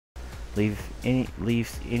Leave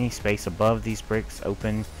any space above these bricks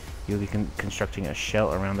open. You'll be constructing a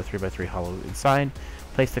shell around the 3x3 hollow inside.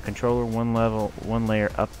 Place the controller one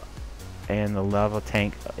layer up and the lava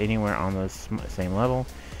tank anywhere on the same level.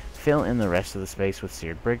 Fill in the rest of the space with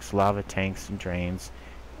seared bricks, lava tanks, and drains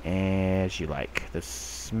as you like. The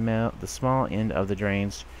small end of the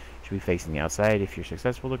drains should be facing the outside. If you're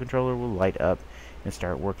successful, the controller will light up and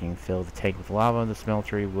start working. Fill the tank with lava. The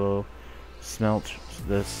smelter will smelt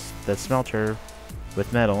the smelter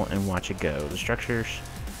with metal and watch it go. The structures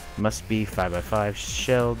must be 5x5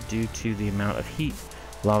 shelled due to the amount of heat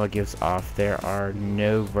lava gives off. There are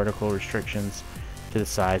no vertical restrictions to the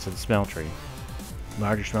size of the smeltery.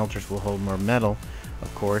 Larger smelters will hold more metal,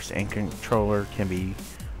 of course, and controller can be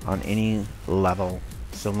on any level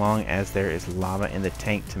so long as there is lava in the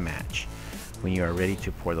tank to match. When you are ready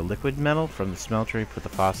to pour the liquid metal from the smeltery, put the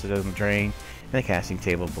faucet on the drain and the casting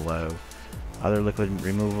table below. Other liquid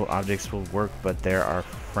removal objects will work, but they are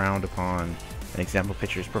frowned upon. An example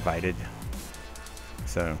picture is provided.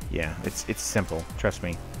 So yeah, it's simple. Trust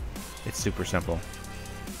me, it's super simple.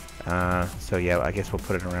 So yeah, I guess we'll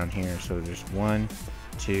put it around here. So there's 1,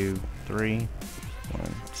 2, 3, 1,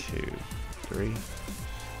 2, 3, 1,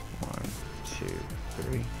 2,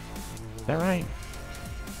 3. Is that right?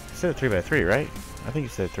 It said 3x3, right? I think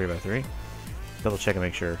it said 3x3. Double check and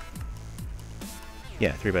make sure.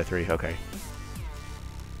 Yeah, 3x3. Okay.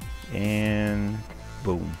 And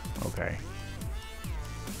boom. Okay.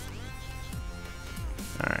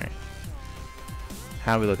 Alright.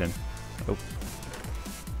 How are we looking? Oh.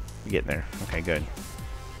 We're getting there. Okay, good.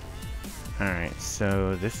 Alright,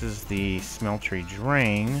 so this is the smeltery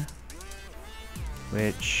drain,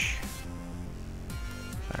 which,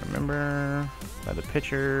 if I remember by the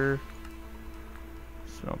picture,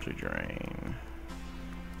 smeltery drain.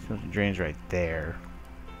 Smeltery drain's right there.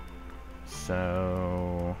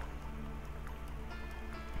 So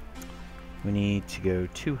we need to go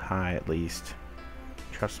 2 high at least.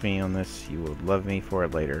 Trust me on this, you will love me for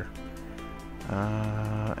it later.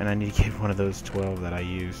 And I need to get one of those 12 that I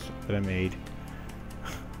used, that I made.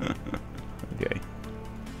 Okay.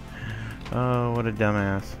 Oh, what a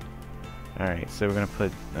dumbass. Alright, so we're gonna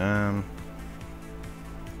put,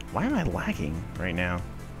 why am I lagging right now?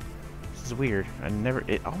 This is weird.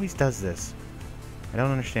 It always does this. I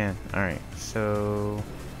don't understand. Alright, so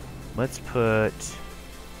let's put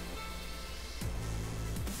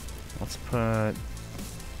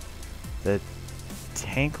the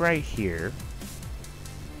tank right here.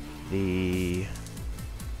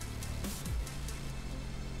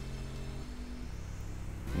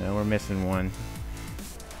 No, we're missing one.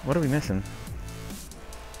 What are we missing?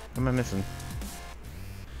 What am I missing?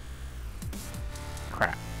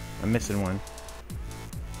 Crap. I'm missing one.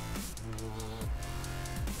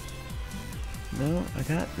 No, I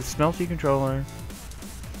got the smelty controller.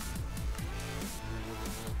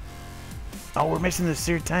 Oh, we're missing the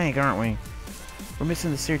seared tank, aren't we? We're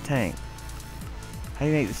missing the seared tank. How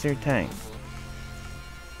do you make the seared tank?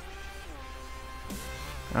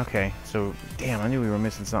 Okay, so, damn, I knew we were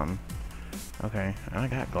missing something. Okay, I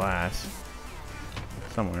got glass.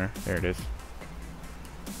 Somewhere. There it is.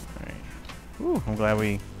 Alright. Ooh, I'm glad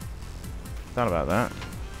we thought about that.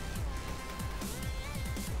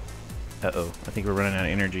 Uh-oh, I think we're running out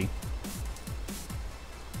of energy.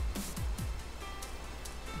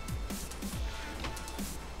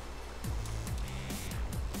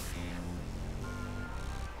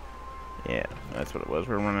 Yeah, that's what it was.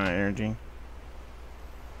 We're running out of energy.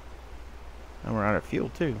 And we're out of fuel,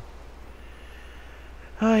 too.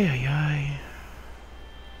 Ay, ay, ay.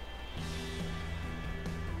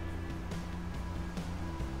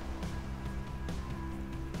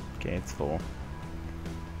 Okay, it's full.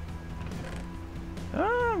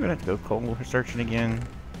 Oh, I'm gonna have to go coal searching again.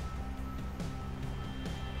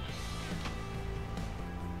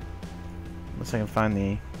 Unless I can find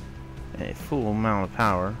a full amount of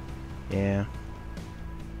power. Yeah.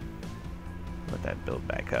 Let that build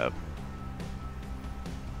back up.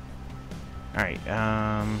 Alright,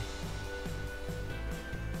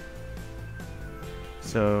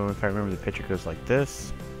 so if I remember, the picture goes like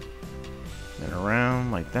this, then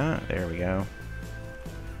around like that. There we go.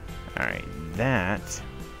 Alright, that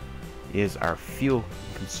is our fuel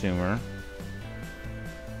consumer.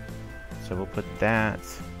 So we'll put that.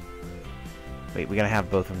 Wait, we gotta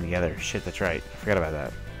have both of them together. Shit, that's right. I forgot about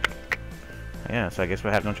that. Yeah, so I guess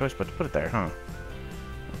we'll have no choice but to put it there, huh?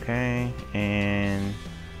 Okay, and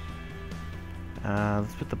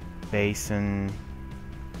let's put the basin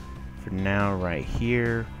for now right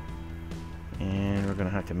here. And we're gonna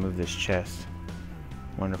have to move this chest.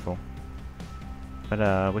 Wonderful.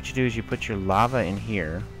 But what you do is you put your lava in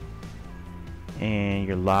here. and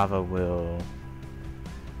your lava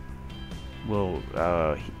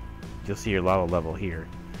you'll see your lava level here.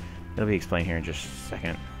 It'll be explained here in just a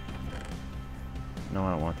second. No,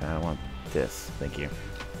 I don't want that. I want this. Thank you.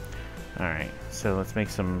 Alright, so let's make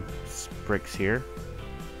some bricks here.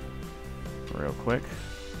 Real quick.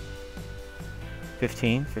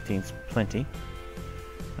 15. 15's plenty.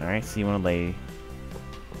 Alright, so you want to lay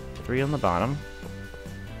 3 on the bottom.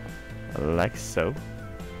 Like so.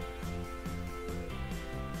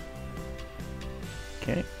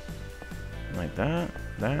 Okay. Like that.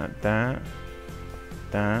 That.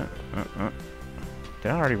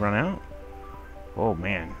 Did I already run out? Oh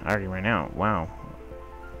man, I already ran out. Wow.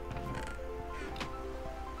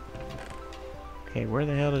 Okay, where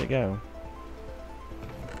the hell did it go?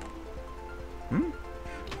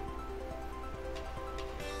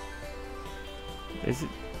 Is it?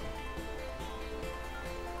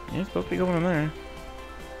 Yeah, it's supposed to be going in there.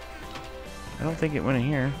 I don't think it went in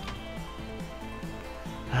here.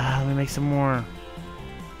 Let me make some more.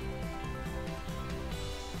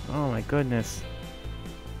 Oh my goodness.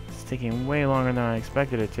 It's taking way longer than I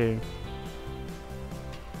expected it to.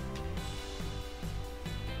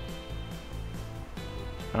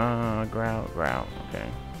 Grout. Okay.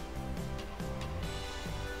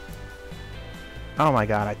 Oh my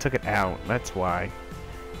god, I took it out. That's why.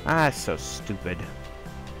 Ah, so stupid.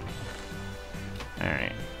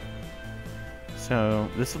 Alright. So,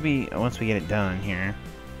 this will be once we get it done here.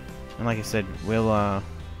 And like I said, we'll,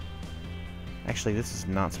 actually, this is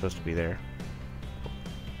not supposed to be there.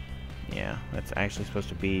 Yeah, that's actually supposed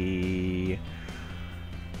to be...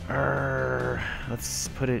 let's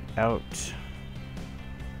put it out.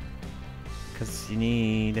 Because you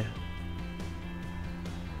need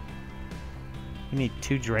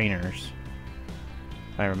 2 drainers.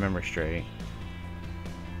 If I remember straight.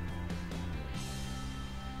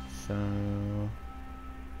 So...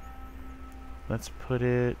 let's put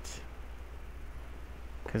it...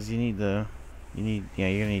 because you're gonna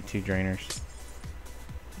need 2 drainers.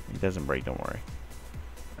 It doesn't break, don't worry.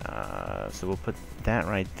 So we'll put that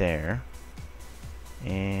right there.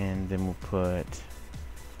 And then we'll put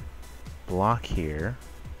block here.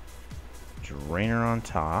 Drainer on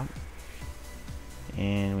top.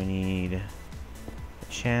 And we need a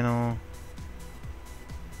channel.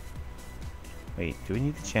 Wait, do we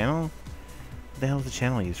need the channel? What the hell is the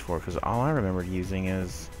channel used for? Because all I remembered using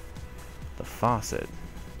is the faucet.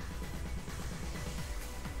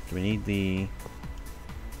 Do we need the...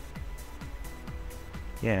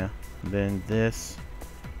 yeah, then this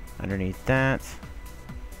underneath that,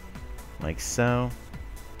 like so.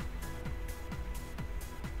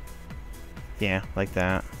 Yeah, like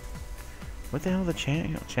that. What the hell are the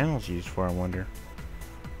channels used for, I wonder?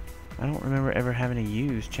 I don't remember ever having to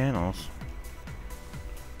use channels.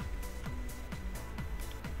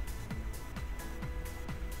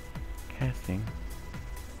 Casting.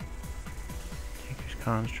 Taker's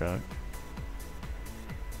construct.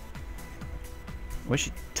 Wish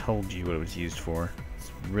it told you what it was used for.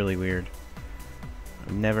 It's really weird.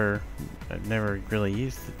 I've never really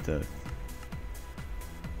used it.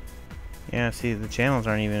 Yeah, see, the channels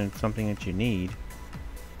aren't even something that you need.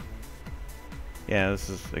 Yeah, this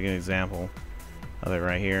is like an example of it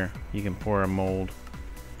right here. You can pour a mold.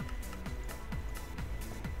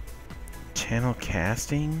 Channel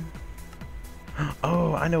casting?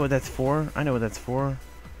 Oh, I know what that's for. I know what that's for.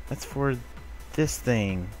 That's for this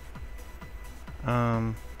thing.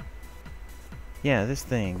 Yeah, this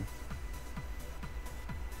thing.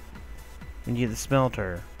 And you get the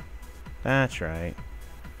smelter. That's right.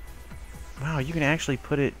 Wow, you can actually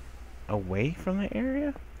put it away from the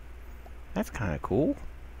area? That's kind of cool.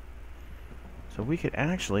 So we could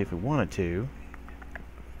actually, if we wanted to...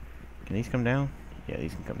 can these come down? Yeah,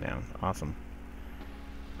 these can come down. Awesome.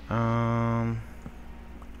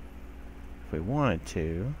 If we wanted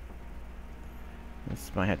to...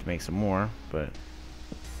 this might have to make some more, but...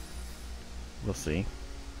 we'll see.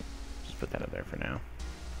 Just put that up there for now.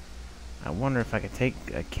 I wonder if I could take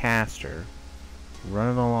a caster,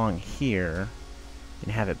 run it along here,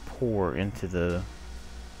 and have it pour into the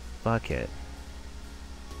bucket.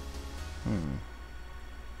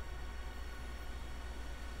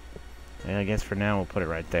 And I guess for now we'll put it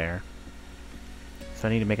right there. So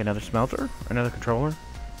I need to make another smelter? Or another controller?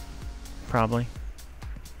 Probably.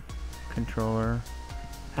 Controller.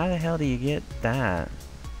 How the hell do you get that?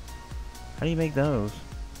 How do you make those?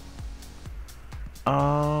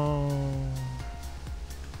 Oh.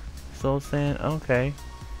 Soul sand, okay.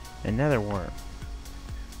 And nether wart.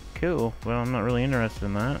 Cool. Well, I'm not really interested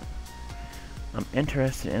in that. I'm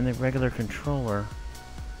interested in the regular controller.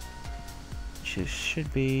 Which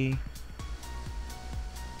should be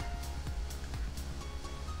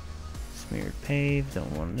Smeared pave, don't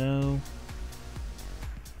want to know.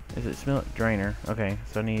 Is it drainer? Okay,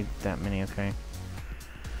 so I need that many, okay.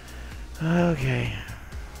 Okay.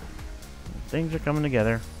 Things are coming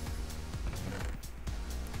together.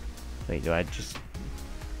 Wait, do I just...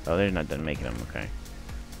 Oh, they're not done making them, okay.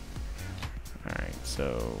 Alright,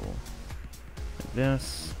 so... Like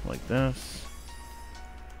this, like this.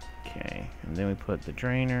 Okay, and then we put the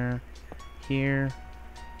drainer here.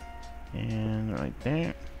 And right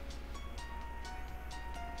there.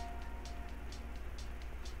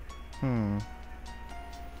 I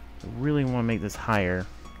really want to make this higher.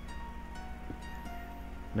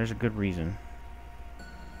 There's a good reason.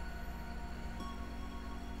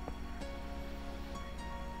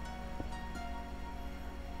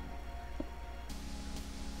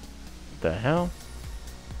 What the hell?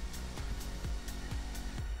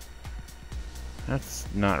 That's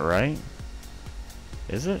not right.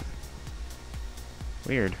 Is it?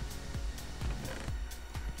 Weird.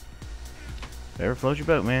 Ever float your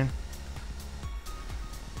boat, man.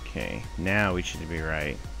 Okay, now we should be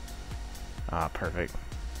right. Ah, perfect.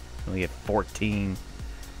 Only get 14.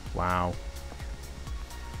 Wow.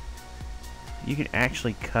 You can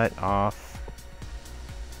actually cut off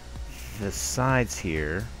the sides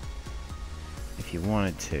here if you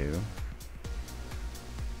wanted to.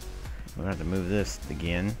 We'll have to move this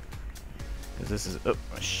again because this is, oh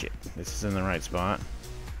shit, this is in the right spot.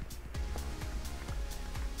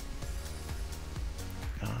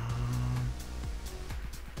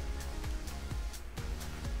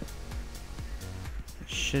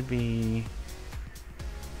 Should be,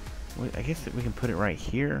 I guess that we can put it right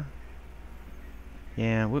here.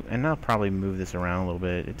 Yeah, and I'll probably move this around a little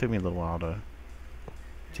bit. It took me a little while to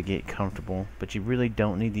get comfortable, but you really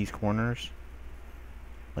don't need these corners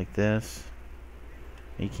like this.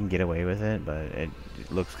 You can get away with it, but it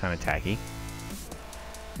looks kind of tacky.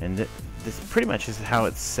 And this pretty much is how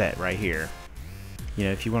it's set right here. You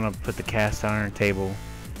know, if you want to put the cast iron table,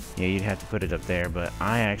 you know, you'd have to put it up there, but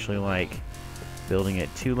I actually like building it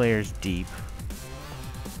 2 layers deep,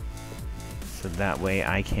 so that way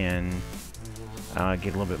I can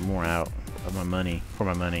get a little bit more out of my money, for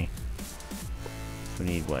my money. So we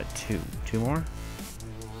need what, two more?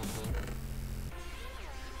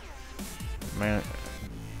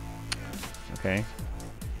 Okay.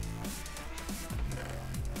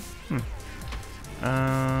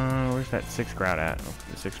 Where's that 6 grout at? Oh,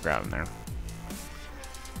 the 6 grout in there.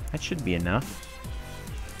 That should be enough.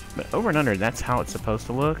 But over and under, that's how it's supposed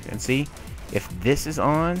to look. And see, if this is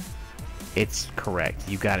on, it's correct.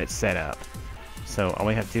 You got it set up. So all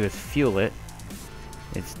we have to do is fuel it.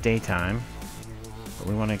 It's daytime. But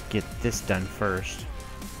we want to get this done first.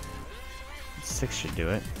 6 should do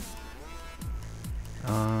it.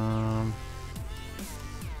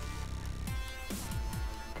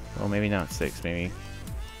 Well, maybe not 6, maybe.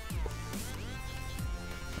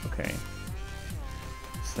 Okay.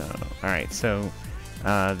 So, alright, so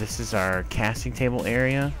this is our casting table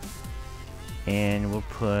area, and we'll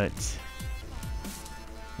put,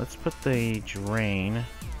 let's put the drain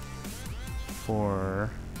for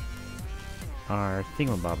our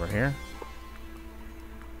thingamabobber here.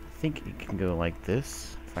 I think it can go like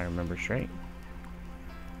this, if I remember straight.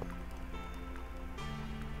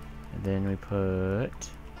 And then we put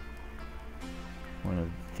one of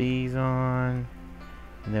these on,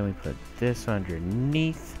 and then we put this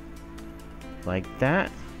underneath. Like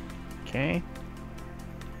that. Okay.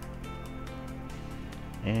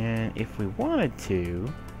 And if we wanted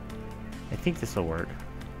to, I think this will work.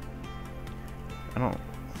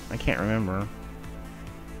 I can't remember.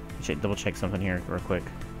 I should double check something here real quick.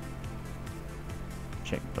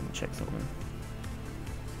 Double check something.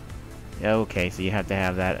 Okay, so you have to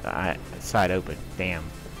have that side open. Damn.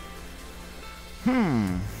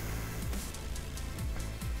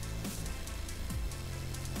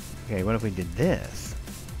 Okay, what if we did this?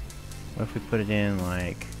 What if we put it in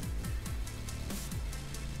like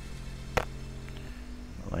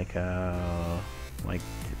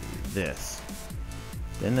this?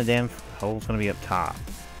 Then the damn hole's gonna be up top.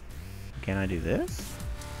 Can I do this?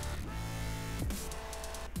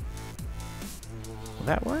 Will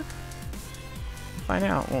that work? Find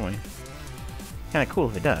out, won't we? Kinda cool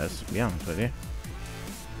if it does, to be honest with you.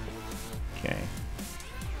 Okay.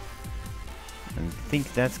 I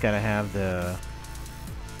think that's gotta have the...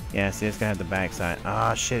 Yeah, see, it's gotta have the back side.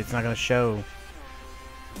 Ah, shit, it's not gonna show.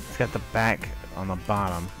 It's got the back on the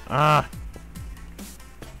bottom. Ah!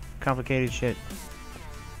 Complicated shit.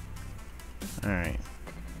 Alright.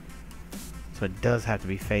 So it does have to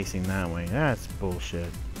be facing that way. That's bullshit.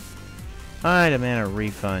 I demand a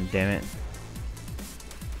refund, damn it.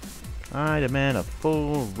 I demand a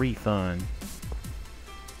full refund.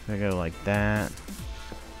 So I go like that.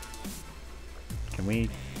 Can we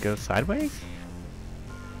go sideways?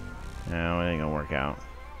 No, it ain't gonna work out.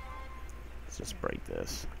 Let's just break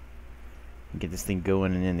this. Get this thing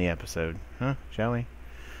going and end the episode. Huh? Shall we? I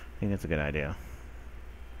think that's a good idea.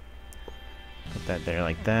 Put that there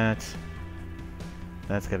like that.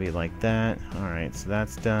 That's gonna be like that. Alright, so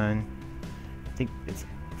that's done. I think it's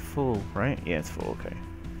full, right? Yeah, it's full, okay.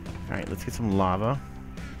 Alright, let's get some lava.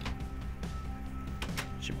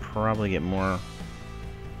 Should probably get more. Are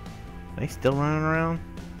they still running around?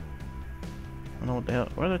 I don't know what the hell.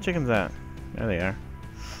 Where are the chickens at? There they are.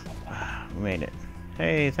 We made it.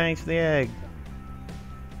 Hey, thanks for the egg.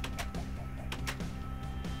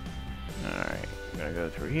 Alright, gotta go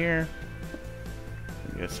through here.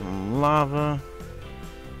 Get some lava.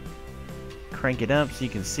 Crank it up so you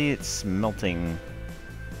can see it smelting.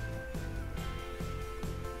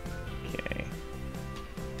 Okay.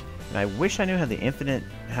 And I wish I knew how the infinite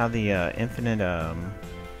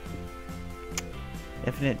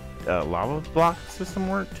lava block system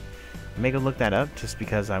worked. Maybe look that up just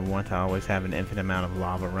because I want to always have an infinite amount of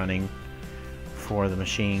lava running for the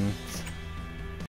machines.